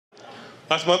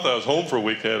Last month I was home for a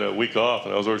week, had a week off,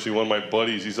 and I was over to see one of my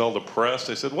buddies. He's all depressed.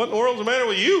 I said, what in the world's the matter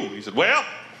with you? He said, well,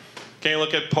 can't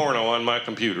look at porno on my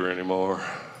computer anymore.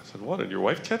 I said, what, did your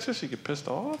wife catch us? You get pissed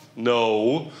off?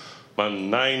 No, my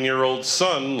 9-year-old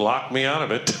son locked me out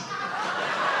of it.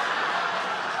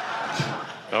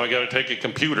 Now I gotta take a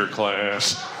computer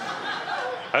class.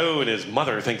 Oh, and his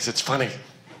mother thinks it's funny.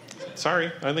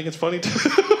 Sorry, I think it's funny too.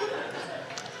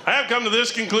 I have come to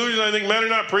this conclusion. I think men are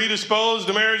not predisposed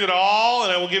to marriage at all,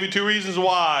 and I will give you 2 reasons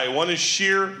why. One is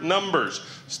sheer numbers.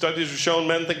 Studies have shown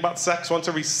men think about sex once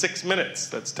every 6 minutes.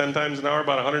 That's 10 times an hour,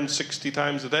 about 160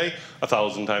 times a day,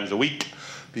 1,000 times a week.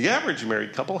 The average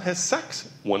married couple has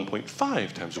sex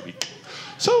 1.5 times a week.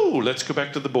 So let's go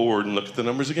back to the board and look at the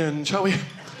numbers again, shall we?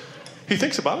 He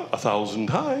thinks about it 1,000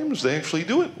 times. They actually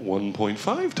do it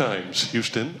 1.5 times.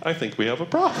 Houston, I think we have a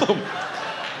problem.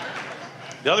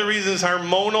 The other reason is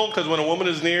hormonal, because when a woman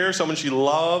is near someone she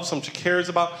loves, someone she cares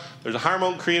about, there's a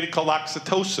hormone created called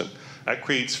oxytocin. That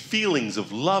creates feelings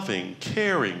of loving,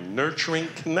 caring, nurturing,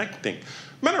 connecting.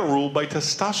 Men are ruled by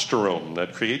testosterone.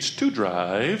 That creates 2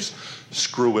 drives: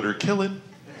 screw it or kill it.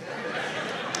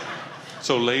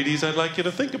 So ladies, I'd like you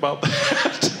to think about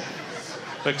that.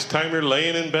 Next time you're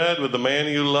laying in bed with the man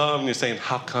you love and you're saying,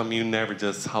 how come you never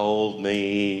just hold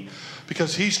me?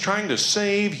 Because he's trying to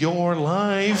save your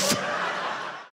life.